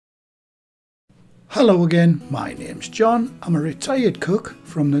Hello again, my name's John. I'm a retired cook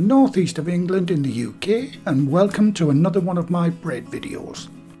from the northeast of England in the UK, and welcome to another one of my bread videos.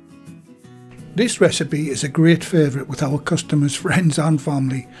 This recipe is a great favourite with our customers, friends and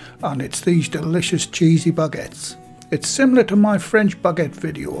family, and it's these delicious cheesy baguettes. It's similar to my French baguette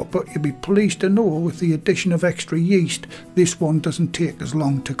video, but you'll be pleased to know with the addition of extra yeast, this one doesn't take as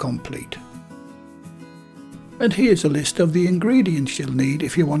long to complete. And here's a list of the ingredients you'll need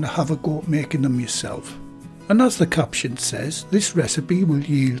if you want to have a go at making them yourself. And as the caption says, this recipe will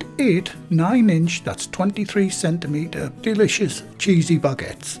yield 8 9-inch, that's 23 centimetre, delicious cheesy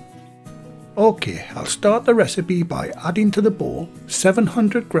baguettes. Okay, I'll start the recipe by adding to the bowl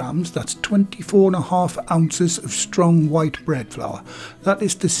 700 grams, that's 24.5 ounces of strong white bread flour. That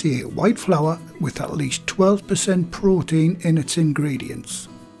is to say, white flour with at least 12% protein in its ingredients.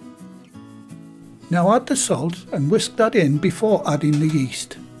 Now add the salt and whisk that in before adding the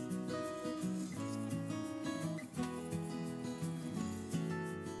yeast.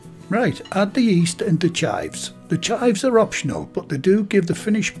 Right, add the yeast and the chives. The chives are optional, but they do give the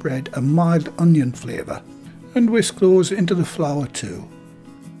finished bread a mild onion flavour. And whisk those into the flour too.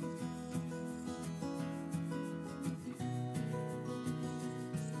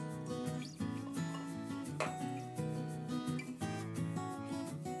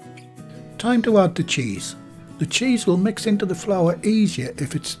 Time to add the cheese. The cheese will mix into the flour easier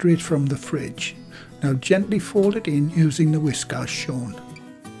if it's straight from the fridge. Now gently fold it in using the whisk as shown.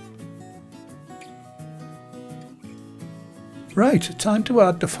 Right, time to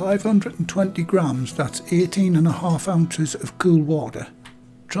add the 520 grams, that's 18.5 ounces of cool water.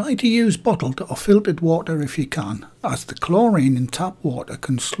 Try to use bottled or filtered water if you can, as the chlorine in tap water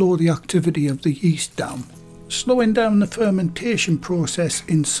can slow the activity of the yeast down. Slowing down the fermentation process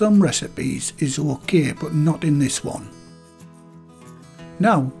in some recipes is okay, but not in this one.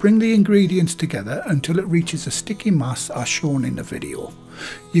 Now bring the ingredients together until it reaches a sticky mass as shown in the video.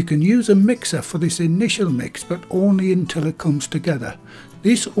 You can use a mixer for this initial mix, but only until it comes together.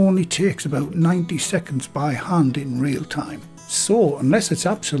 This only takes about 90 seconds by hand in real time. So unless it's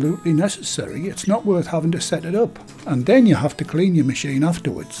absolutely necessary, it's not worth having to set it up, and then you have to clean your machine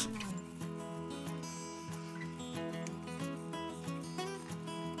afterwards.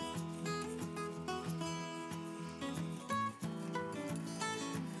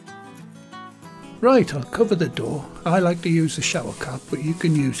 Right, I'll cover the dough. I like to use the shower cap, but you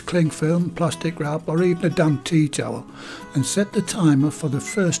can use cling film, plastic wrap or even a damp tea towel, and set the timer for the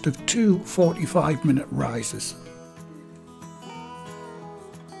first of 2 45-minute rises.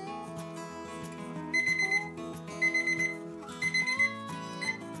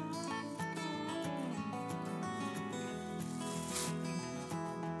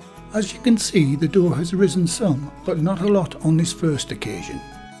 As you can see, the dough has risen some, but not a lot on this first occasion.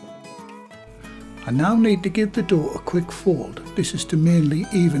 I now need to give the dough a quick fold. This is to mainly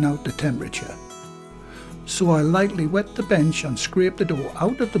even out the temperature. So I lightly wet the bench and scrape the dough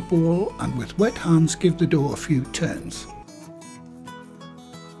out of the bowl, and with wet hands give the dough a few turns.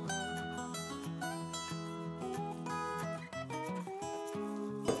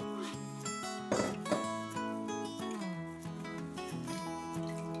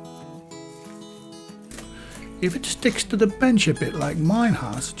 If it sticks to the bench a bit like mine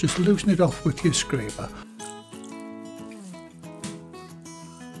has, just loosen it off with your scraper.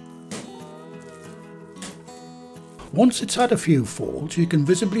 Once it's had a few folds, you can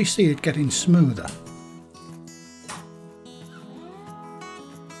visibly see it getting smoother.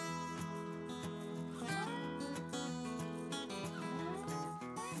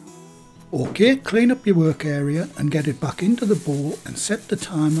 Okay, clean up your work area and get it back into the bowl and set the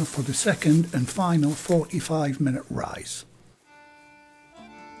timer for the second and final 45-minute rise.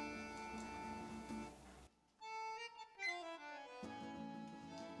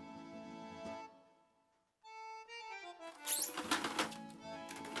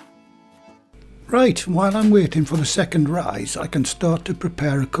 Right, while I'm waiting for the second rise, I can start to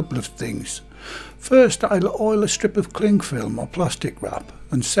prepare a couple of things. First, I'll oil a strip of cling film or plastic wrap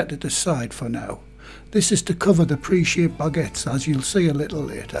and set it aside for now. This is to cover the pre-shaped baguettes, as you'll see a little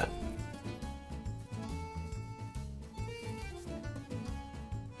later.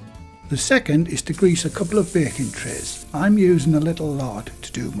 The second is to grease a couple of baking trays. I'm using a little lard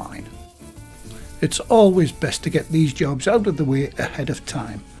to do mine. It's always best to get these jobs out of the way ahead of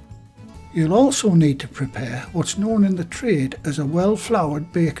time. You'll also need to prepare what's known in the trade as a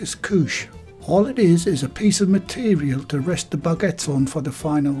well-floured baker's couche. All it is a piece of material to rest the baguettes on for the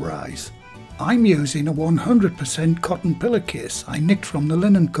final rise. I'm using a 100% cotton pillowcase I nicked from the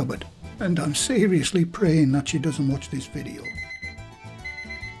linen cupboard, and I'm seriously praying that she doesn't watch this video.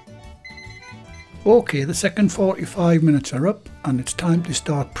 Okay, the second 45 minutes are up and it's time to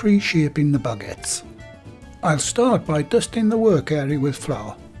start pre-shaping the baguettes. I'll start by dusting the work area with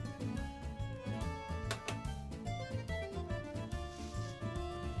flour.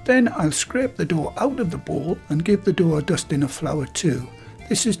 Then I'll scrape the dough out of the bowl and give the dough a dusting of flour too.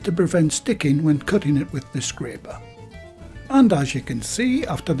 This is to prevent sticking when cutting it with the scraper. And as you can see,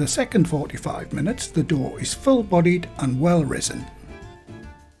 after the second 45 minutes, the dough is full-bodied and well risen.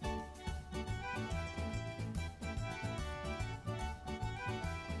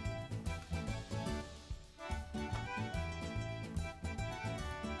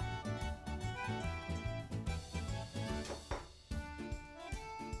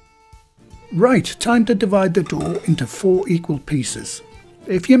 Right, time to divide the dough into 4 equal pieces.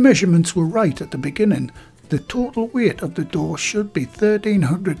 If your measurements were right at the beginning, the total weight of the dough should be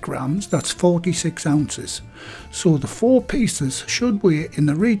 1300 grams, that's 46 ounces. So the 4 pieces should weigh in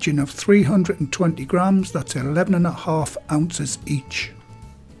the region of 320 grams, that's 11.5 ounces each.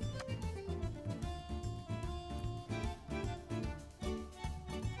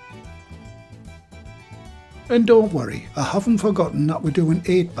 And don't worry, I haven't forgotten that we're doing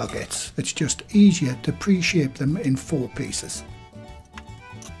 8 baguettes, it's just easier to pre-shape them in 4 pieces.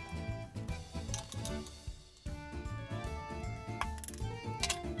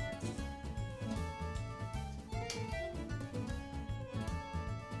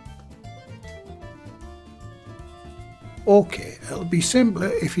 Okay, it'll be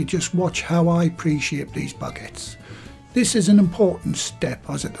simpler if you just watch how I pre-shape these baguettes. This is an important step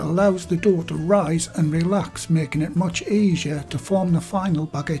as it allows the dough to rise and relax, making it much easier to form the final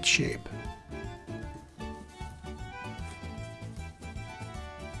baguette shape.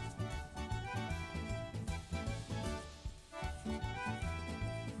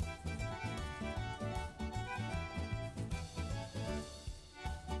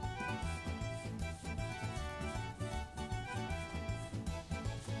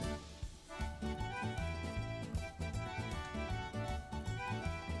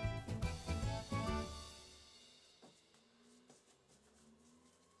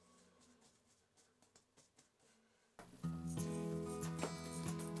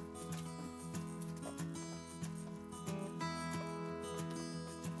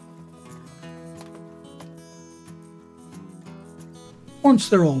 Once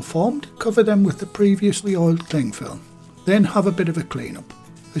they're all formed, cover them with the previously oiled cling film. Then have a bit of a clean up,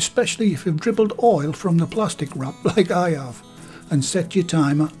 especially if you've dribbled oil from the plastic wrap like I have, and set your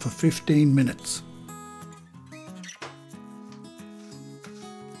timer for 15 minutes.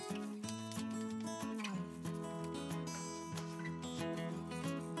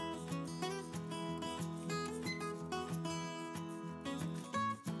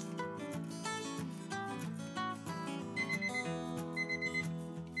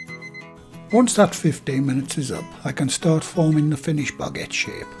 Once that 15 minutes is up, I can start forming the finished baguette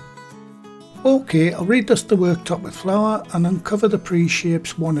shape. Okay, I'll redust the worktop with flour and uncover the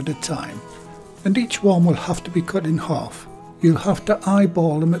pre-shapes one at a time. And each one will have to be cut in half. You'll have to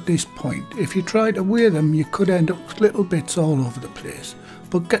eyeball them at this point. If you try to weigh them, you could end up with little bits all over the place,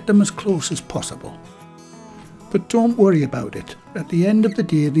 but get them as close as possible. But don't worry about it. At the end of the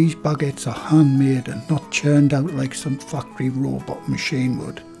day, these baguettes are handmade and not churned out like some factory robot machine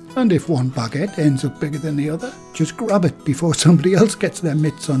would. And if one baguette ends up bigger than the other, just grab it before somebody else gets their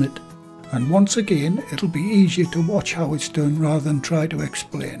mitts on it. And once again, it'll be easier to watch how it's done rather than try to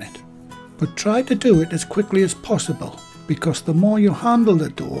explain it. But try to do it as quickly as possible, because the more you handle the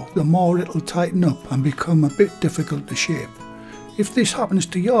dough, the more it'll tighten up and become a bit difficult to shape. If this happens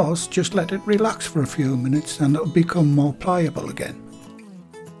to yours, just let it relax for a few minutes and it'll become more pliable again.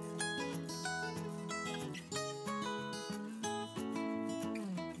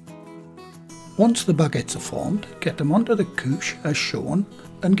 Once the baguettes are formed, get them onto the couche as shown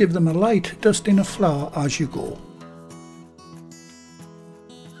and give them a light dusting of flour as you go.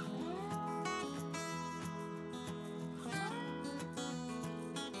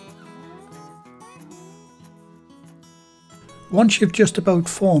 Once you've just about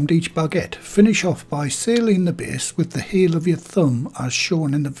formed each baguette, finish off by sealing the base with the heel of your thumb as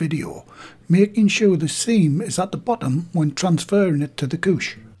shown in the video, making sure the seam is at the bottom when transferring it to the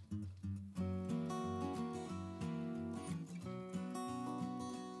couche.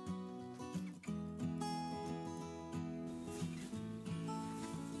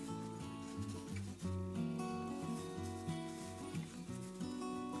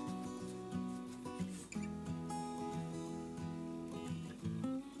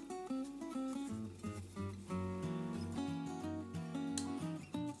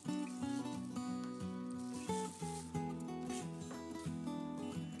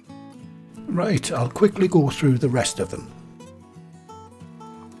 Right, I'll quickly go through the rest of them.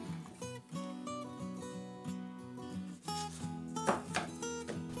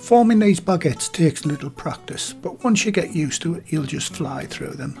 Forming these baguettes takes a little practice, but once you get used to it, you'll just fly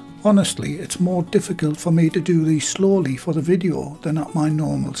through them. Honestly, it's more difficult for me to do these slowly for the video than at my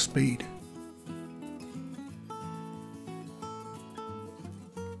normal speed.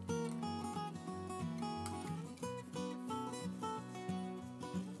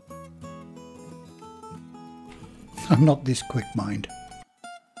 I'm not this quick, mind.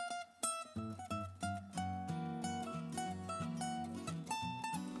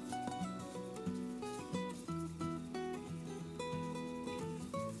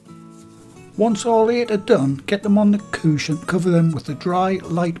 Once all 8 are done, get them on the cushion, cover them with a dry,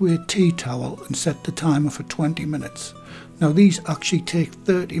 lightweight tea towel and set the timer for 20 minutes. Now these actually take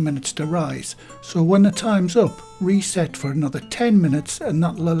 30 minutes to rise, so when the time's up, reset for another 10 minutes and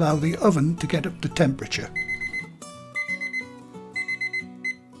that'll allow the oven to get up to temperature.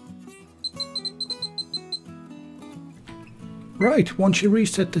 Right, once you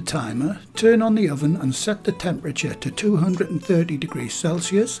reset the timer, turn on the oven and set the temperature to 230 degrees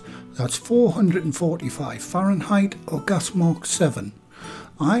Celsius, that's 445 Fahrenheit or gas mark 7.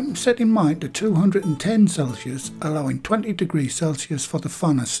 I'm setting mine to 210 Celsius, allowing 20 degrees Celsius for the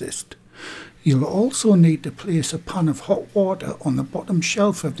fan assist. You'll also need to place a pan of hot water on the bottom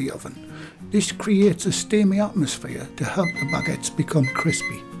shelf of the oven. This creates a steamy atmosphere to help the baguettes become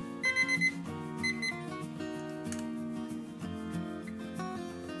crispy.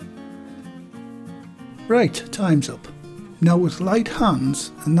 Right, time's up. Now with light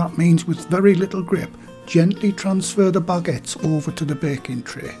hands, and that means with very little grip, gently transfer the baguettes over to the baking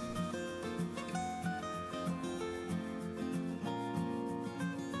tray.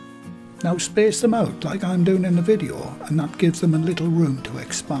 Now space them out like I'm doing in the video, and that gives them a little room to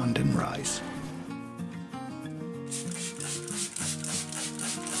expand and rise.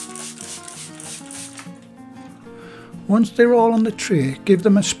 Once they're all on the tray, give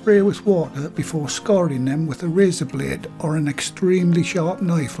them a spray with water before scouring them with a razor blade or an extremely sharp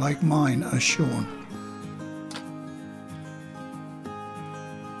knife like mine as shown.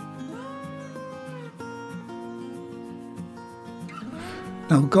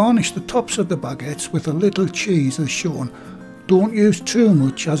 Now garnish the tops of the baguettes with a little cheese as shown. Don't use too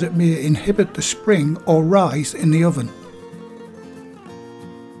much as it may inhibit the spring or rise in the oven.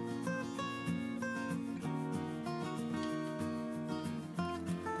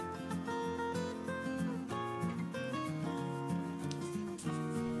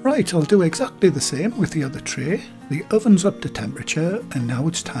 Right, I'll do exactly the same with the other tray. The oven's up to temperature and now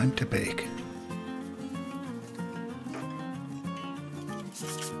it's time to bake.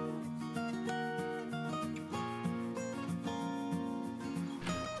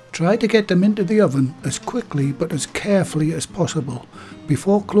 Try to get them into the oven as quickly but as carefully as possible.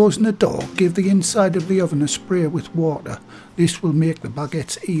 Before closing the door, give the inside of the oven a spray with water. This will make the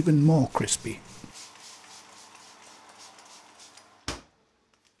baguettes even more crispy.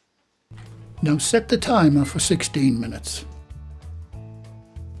 Now set the timer for 16 minutes.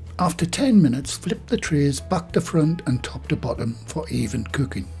 After 10 minutes, flip the trays back to front and top to bottom for even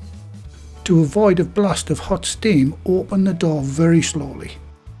cooking. To avoid a blast of hot steam, open the door very slowly.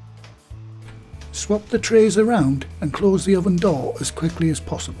 Swap the trays around and close the oven door as quickly as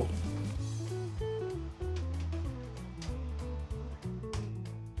possible.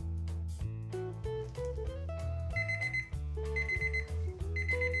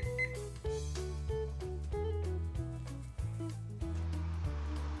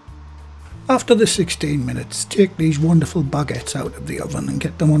 After the 16 minutes, take these wonderful baguettes out of the oven and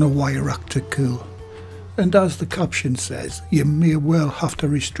get them on a wire rack to cool. And as the caption says, you may well have to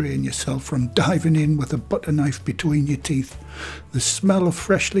restrain yourself from diving in with a butter knife between your teeth. The smell of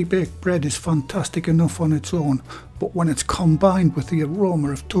freshly baked bread is fantastic enough on its own, but when it's combined with the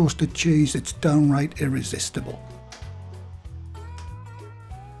aroma of toasted cheese, it's downright irresistible.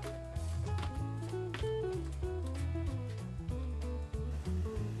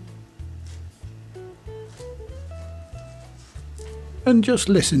 And just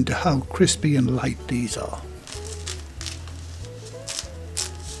listen to how crispy and light these are.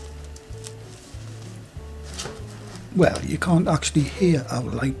 Well, you can't actually hear how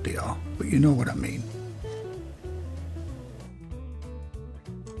light they are, but you know what I mean.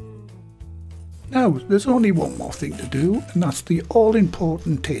 Now, there's only one more thing to do, and that's the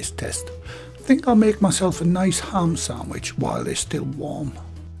all-important taste test. I think I'll make myself a nice ham sandwich while they're still warm.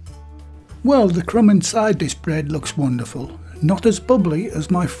 Well, the crumb inside this bread looks wonderful. Not as bubbly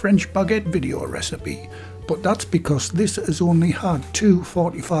as my French baguette video recipe, but that's because this has only had 2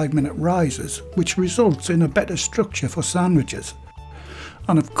 45-minute rises, which results in a better structure for sandwiches.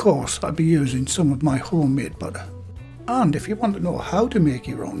 And of course I'll be using some of my homemade butter. And if you want to know how to make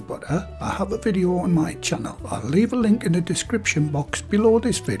your own butter, I have a video on my channel. I'll leave a link in the description box below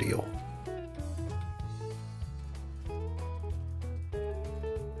this video.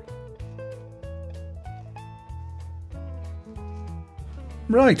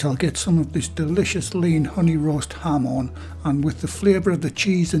 Right, I'll get some of this delicious lean honey roast ham on, and with the flavour of the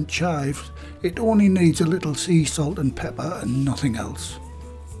cheese and chives, it only needs a little sea salt and pepper and nothing else.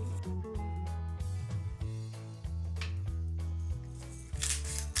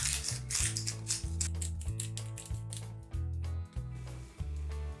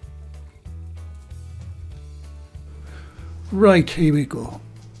 Right, here we go.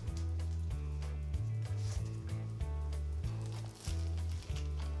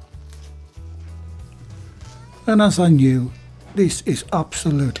 And as I knew, this is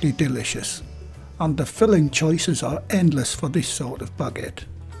absolutely delicious, and the filling choices are endless for this sort of baguette.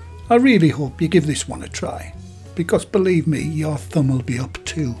 I really hope you give this one a try, because believe me, your thumb will be up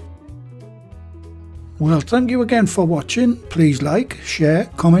too. Well, thank you again for watching. Please like, share,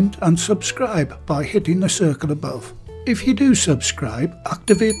 comment and subscribe by hitting the circle above. If you do subscribe,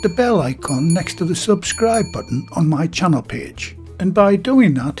 activate the bell icon next to the subscribe button on my channel page. And by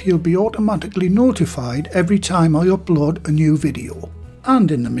doing that, you'll be automatically notified every time I upload a new video. And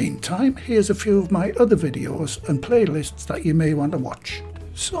in the meantime, here's a few of my other videos and playlists that you may want to watch.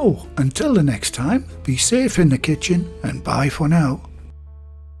 So, until the next time, be safe in the kitchen and bye for now.